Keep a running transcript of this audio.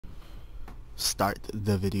start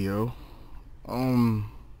the video.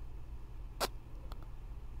 Um,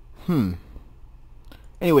 hmm.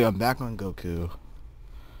 Anyway, I'm back on Goku.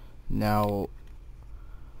 Now,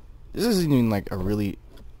 this isn't even like a really.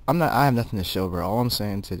 I have nothing to show, bro. All I'm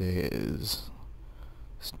saying today is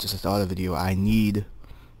just a thought of video. I need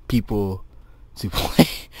people to play.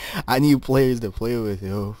 I need players to play with,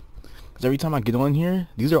 yo. Because every time I get on here,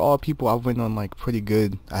 these are all people I've been on like pretty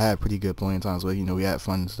good. I had pretty good playing times with. We had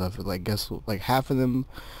fun and stuff. But, like, guess what? Like, half of them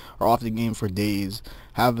are off the game for days.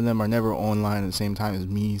 Half of them are never online at the same time as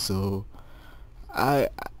me. So I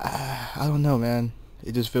don't know, man.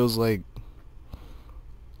 It just feels like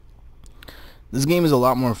this game is a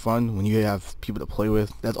lot more fun when you have people to play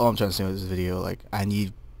with. That's all I'm trying to say with this video. Like, I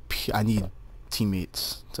need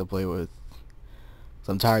teammates to play with.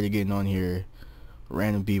 So I'm tired of getting on here,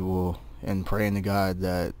 random people, and praying to God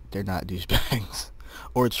that they're not douchebags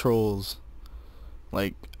or trolls.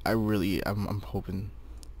 Like, I'm hoping.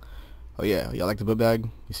 Oh yeah, y'all like the book bag?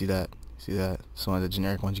 You see that? See that? It's one of the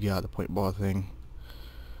generic ones you get out of the point ball thing.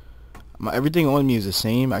 Everything on me is the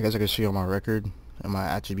same. I guess I can show you on my record and my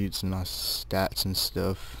attributes and my stats and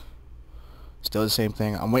stuff. Still the same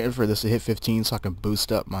thing. I'm waiting for this to hit 15 so I can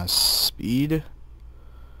boost up my speed.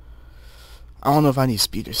 I don't know if I need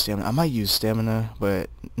speed or stamina. I might use stamina,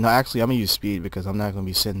 but no, actually I'm going to use speed because I'm not going to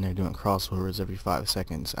be sitting there doing crossovers every 5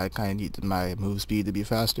 seconds. I kind of need my move speed to be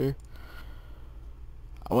faster.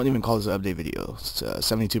 I wouldn't even call this an update video. It's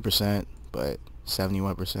 72%, but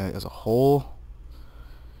 71% as a whole.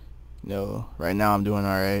 Right now I'm doing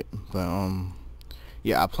alright, but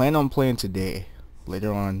yeah, I plan on playing today.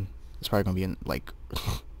 Later on, it's probably gonna be in like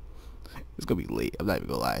it's gonna be late. I'm not even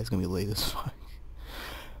gonna lie, it's gonna be late as fuck.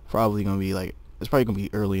 Probably gonna be like it's probably gonna be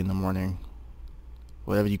early in the morning,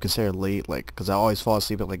 whatever you consider late. Like, cause I always fall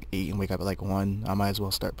asleep at like 8 and wake up at like 1. I might as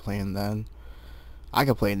well start playing then. I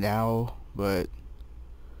can play now, but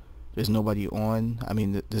there's nobody on. I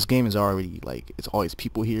mean, this game is already like it's always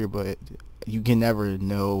people here, but you can never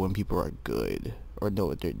know when people are good or know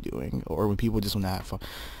what they're doing, or when people just want to have fun.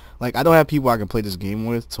 Like, I don't have people I can play this game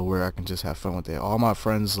with to where I can just have fun with it. All my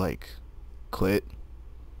friends like quit.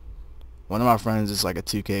 One of my friends is like a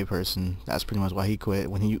 2K person. That's pretty much why he quit.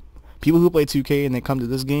 People who play 2K and they come to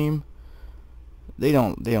this game, they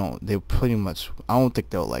pretty much, I don't think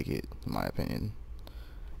they'll like it, in my opinion.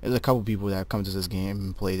 There's a couple people that have come to this game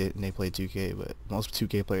and played it, and they play 2K, but most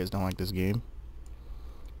 2K players don't like this game.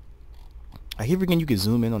 I keep forgetting you can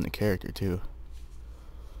zoom in on the character too.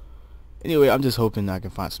 Anyway, I'm just hoping I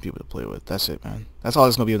can find some people to play with. That's it, man. That's all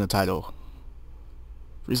that's gonna be in the title.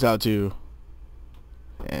 FreeStyle 2,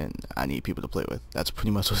 and I need people to play with. That's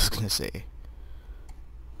pretty much what it's gonna say.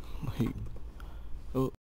 Oh.